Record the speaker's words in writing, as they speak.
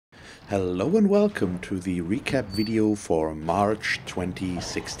Hello and welcome to the recap video for March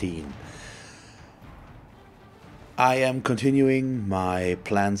 2016. I am continuing my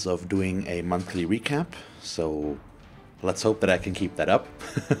plans of doing a monthly recap, so let's hope that I can keep that up.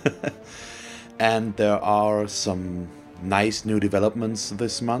 And there are some nice new developments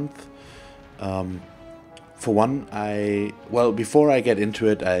this month. For one, before I get into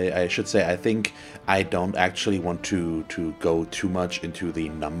it, I should say I think I don't actually want to go too much into the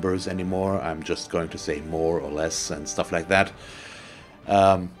numbers anymore. I'm just going to say more or less and stuff like that.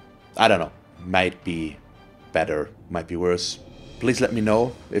 I don't know. Might be better, might be worse. Please let me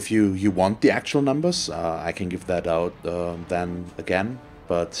know if you want the actual numbers. I can give that out then again,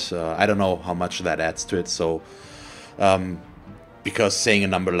 but I don't know how much that adds to it, so... because saying a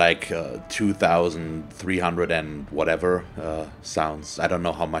number like 2,300 and whatever sounds... I don't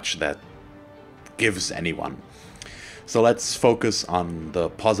know how much that gives anyone. So let's focus on the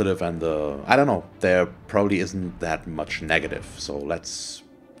positive and the... I don't know, there probably isn't that much negative. So let's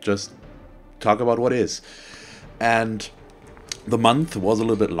just talk about what is. And the month was a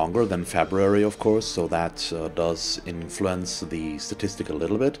little bit longer than February, of course, so that does influence the statistic a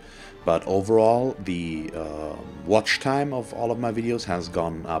little bit. But overall, the watch time of all of my videos has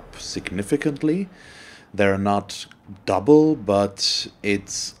gone up significantly. They're not double, but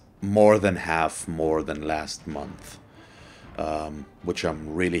it's more than half more than last month, which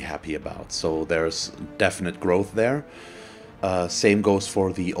I'm really happy about. So there's definite growth there. Same goes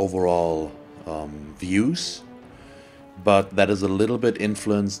for the overall views, but that is a little bit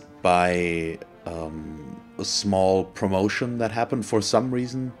influenced by a small promotion that happened for some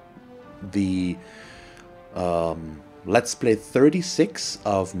reason. The Let's Play 36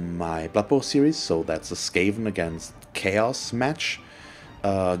 of my Blood Bowl series, so that's a Skaven against Chaos match,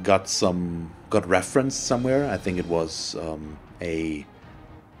 got referenced somewhere. I think it was a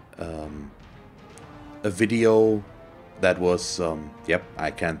video that was yep,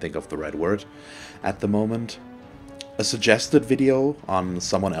 I can't think of the right word at the moment. A suggested video on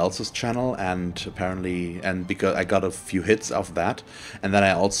someone else's channel, and apparently, because I got a few hits of that, and then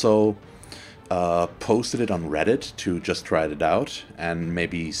I also posted it on Reddit to just try it out and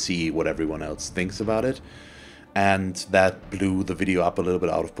maybe see what everyone else thinks about it, and that blew the video up a little bit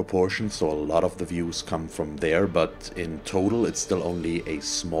out of proportion, so a lot of the views come from there, but in total it's still only a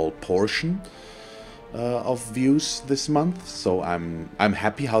small portion of views this month. So I'm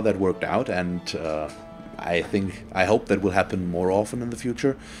happy how that worked out, and I hope that will happen more often in the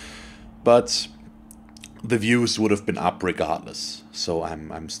future, but the views would have been up regardless, so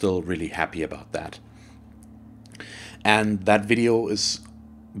I'm still really happy about that. And that video is,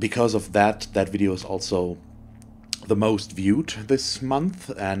 because of that video is also the most viewed this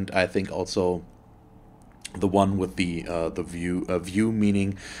month, and I think also the one with the view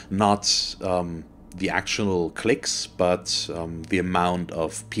meaning not the actual clicks, but the amount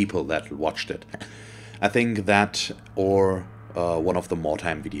of people that watched it. I think that, or one of the more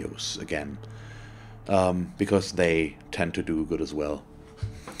time videos again, because they tend to do good as well.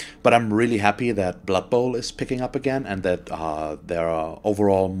 But I'm really happy that Blood Bowl is picking up again, and that there are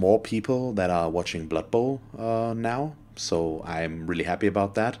overall more people that are watching Blood Bowl now, so I'm really happy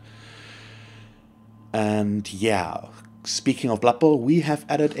about that. And yeah, speaking of Blood Bowl, we have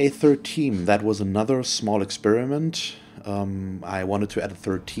added a third team. That was another small experiment. I wanted to add a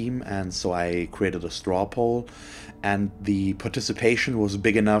third team, and so I created a straw poll, and the participation was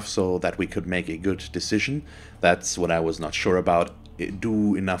big enough so that we could make a good decision. That's what I was not sure about.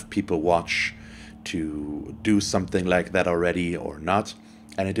 Do enough people watch to do something like that already or not?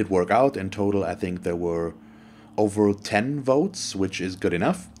 And it did work out. In total, I think there were over 10 votes, which is good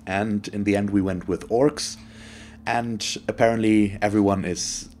enough. And in the end, we went with orcs. And apparently everyone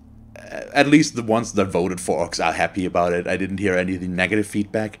is, at least the ones that voted for orcs, are happy about it. I didn't hear any negative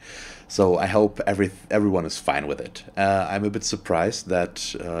feedback, so I hope everyone is fine with it. I'm a bit surprised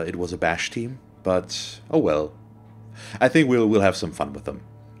that it was a bash team, but oh well. I think we'll have some fun with them.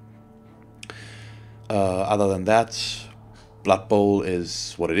 Other than that, Blood Bowl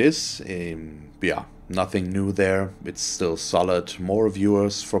is what it is. Yeah, nothing new there. It's still solid. More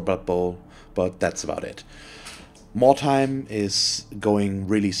viewers for Blood Bowl, but that's about it. More Time is going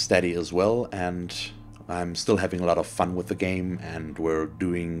really steady as well, and I'm still having a lot of fun with the game, and we're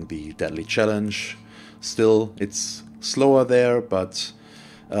doing the Deadly Challenge. Still, it's slower there, but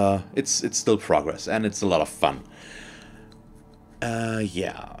it's still progress, and it's a lot of fun.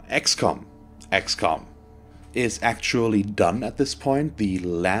 Yeah, XCOM is actually done at this point. The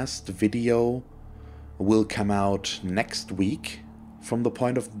last video will come out next week. From the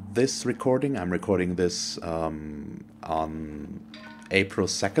point of this recording, I'm recording this on April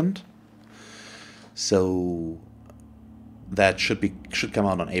 2nd, So that should come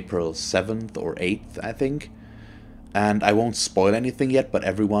out on April 7th or 8th, I think. And I won't spoil anything yet, but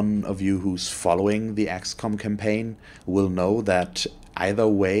every one of you who's following the XCOM campaign will know that either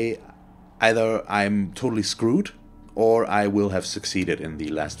way, either I'm totally screwed or I will have succeeded in the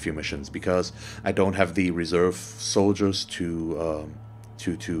last few missions, because I don't have the reserve soldiers I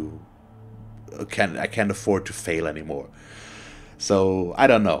can't afford to fail anymore. So I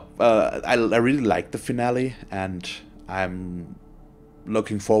don't know. I really like the finale, and I'm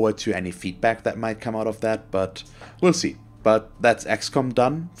looking forward to any feedback that might come out of that, but we'll see. But that's XCOM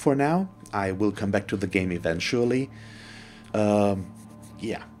done for now. I will come back to the game eventually.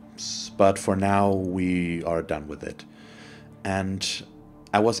 Yeah, but for now we are done with it. And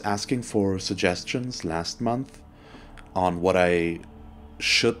I was asking for suggestions last month on what I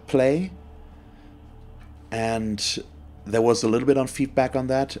should play, and there was a little bit on feedback on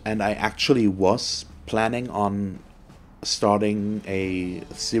that, and I actually was planning on starting a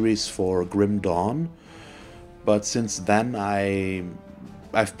series for Grim Dawn, but since then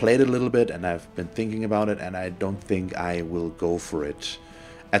I've played it a little bit and I've been thinking about it, and I don't think I will go for it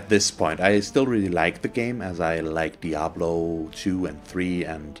at this point. I still really like the game, as I like Diablo 2 and 3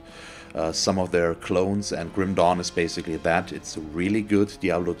 and some of their clones, and Grim Dawn is basically that. It's a really good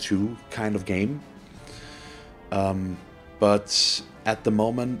Diablo 2 kind of game. But at the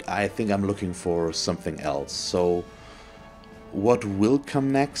moment I think I'm looking for something else. So what will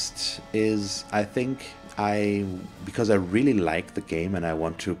come next is, I think because I really like the game and I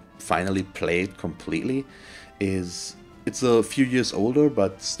want to finally play it completely, it's a few years older,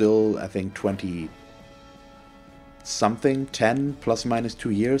 but still I think 20 something, 10 plus minus 2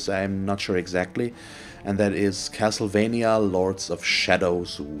 years, I'm not sure exactly, and that is Castlevania Lords of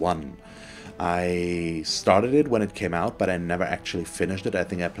Shadows 1. I started it when it came out, but I never actually finished it. I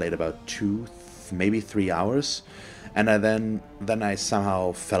think I played about 2, maybe 3 hours, and then I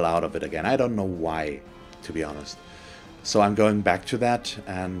somehow fell out of it again. I don't know why, to be honest. So I'm going back to that,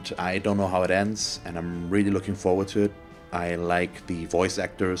 and I don't know how it ends, and I'm really looking forward to it. I like the voice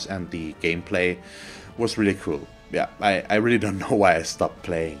actors, and the gameplay was really cool. Yeah, I really don't know why I stopped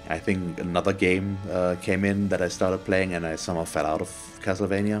playing. I think another game came in that I started playing, and I somehow fell out of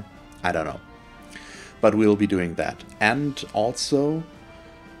Castlevania. I don't know. But we'll be doing that. And also,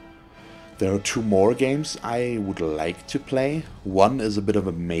 there are 2 more games I would like to play. One is a bit of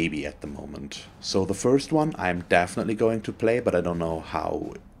a maybe at the moment. So the first one I'm definitely going to play, but I don't know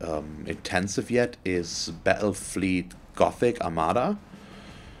how intensive yet, is Battlefleet Gothic Armada.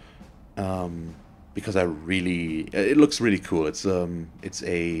 Because it looks really cool. It's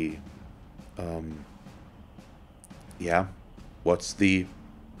a yeah, what's the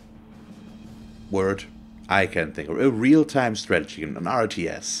word? I can't think of a real-time strategy, an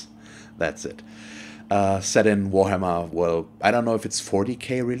RTS. That's it. Set in Warhammer. Well, I don't know if it's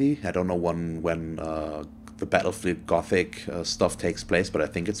 40k really. I don't know when the Battlefleet Gothic stuff takes place, but I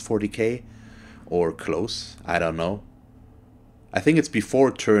think it's 40k or close. I don't know. I think it's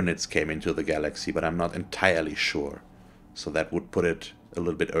before Turnitz came into the galaxy, but I'm not entirely sure. So that would put it a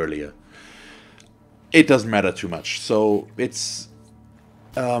little bit earlier. It doesn't matter too much. So it's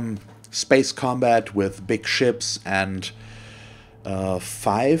space combat with big ships and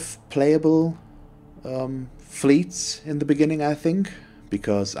 5 playable fleets in the beginning, I think,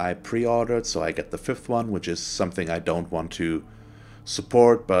 because I pre-ordered, so I get the 5th one, which is something I don't want to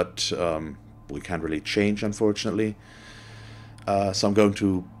support, but we can't really change, unfortunately. So I'm going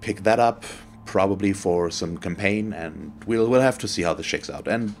to pick that up, probably for some campaign, and we'll have to see how this shakes out.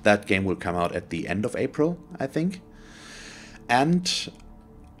 And that game will come out at the end of April, I think. And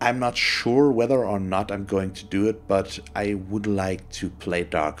I'm not sure whether or not I'm going to do it, but I would like to play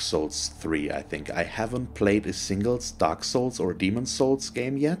Dark Souls 3, I think. I haven't played a single Dark Souls or Demon Souls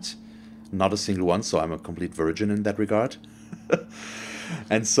game yet. Not a single one, so I'm a complete virgin in that regard.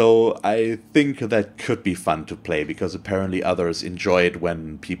 And so I think that could be fun to play, because apparently others enjoy it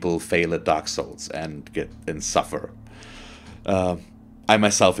when people fail at Dark Souls and suffer. I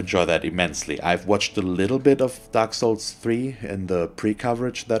myself enjoy that immensely. I've watched a little bit of Dark Souls 3 in the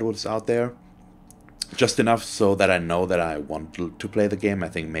pre-coverage that was out there. Just enough so that I know that I want to play the game. I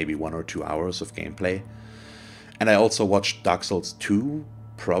think maybe 1 or 2 hours of gameplay. And I also watched Dark Souls 2,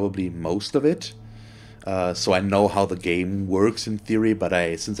 probably most of it. So I know how the game works in theory, but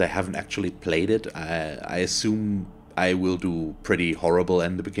since I haven't actually played it, I assume I will do pretty horrible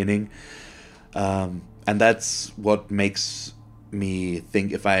in the beginning. And that's what makes me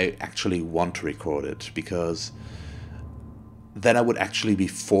think if I actually want to record it, because then I would actually be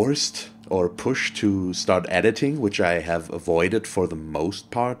forced, or push to start editing, which I have avoided for the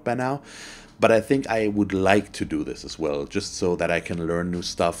most part by now. But I think I would like to do this as well, just so that I can learn new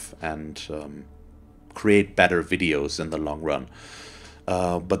stuff and create better videos in the long run.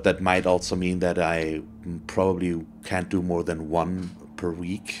 But that might also mean that I probably can't do more than one per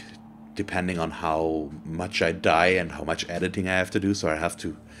week, depending on how much I die and how much editing I have to do. So I have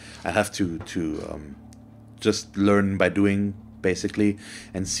to just learn by doing, basically,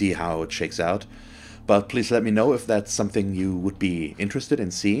 and see how it shakes out. But please let me know if that's something you would be interested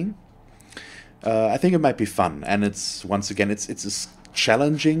in seeing. I think it might be fun, and it's, once again, it's a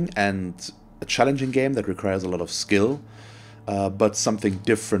challenging game that requires a lot of skill, but something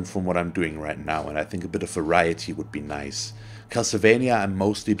different from what I'm doing right now, and I think a bit of variety would be nice. Castlevania I'm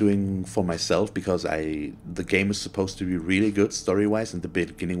mostly doing for myself because the game is supposed to be really good story-wise, and the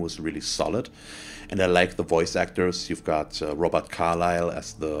beginning was really solid, and I like the voice actors. You've got Robert Carlyle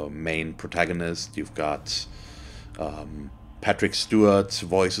as the main protagonist, you've got Patrick Stewart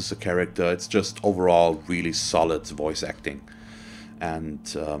voices a character. It's just overall really solid voice acting, and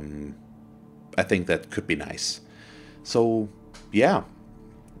I think that could be nice. So yeah,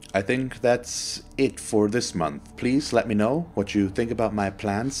 I think that's it for this month. Please let me know what you think about my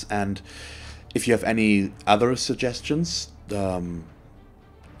plans, and if you have any other suggestions,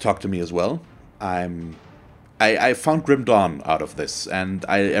 talk to me as well. I found Grim Dawn out of this, and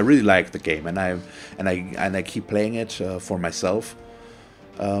I really like the game, and I keep playing it for myself.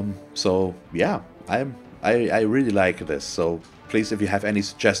 So yeah, I really like this. So please, if you have any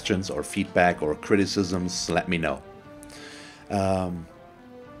suggestions or feedback or criticisms, let me know.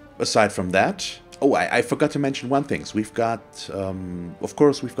 Aside from that, oh, I forgot to mention one thing. So we've got, of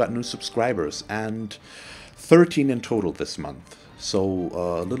course, we've got new subscribers, and 13 in total this month. So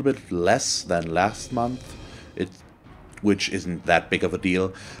a little bit less than last month. Which isn't that big of a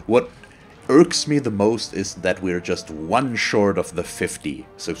deal. What irks me the most is that we're just one short of the 50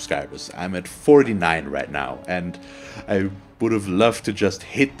 subscribers. I'm at 49 right now, and I would have loved to just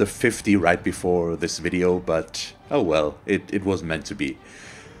hit the 50 right before this video, but oh well, it was meant to be.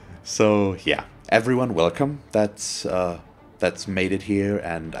 So yeah, everyone welcome that's made it here,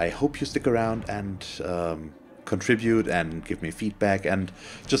 and I hope you stick around and contribute and give me feedback and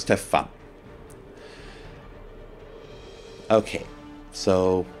just have fun. Okay,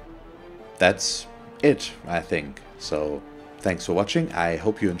 so that's it, I think. So thanks for watching. I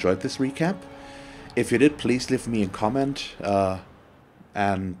hope you enjoyed this recap. If you did, please leave me a comment,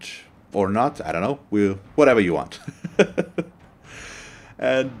 and or not, I don't know, whatever you want.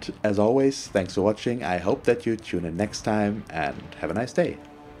 And as always, thanks for watching. I hope that you tune in next time, and have a nice day.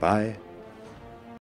 Bye.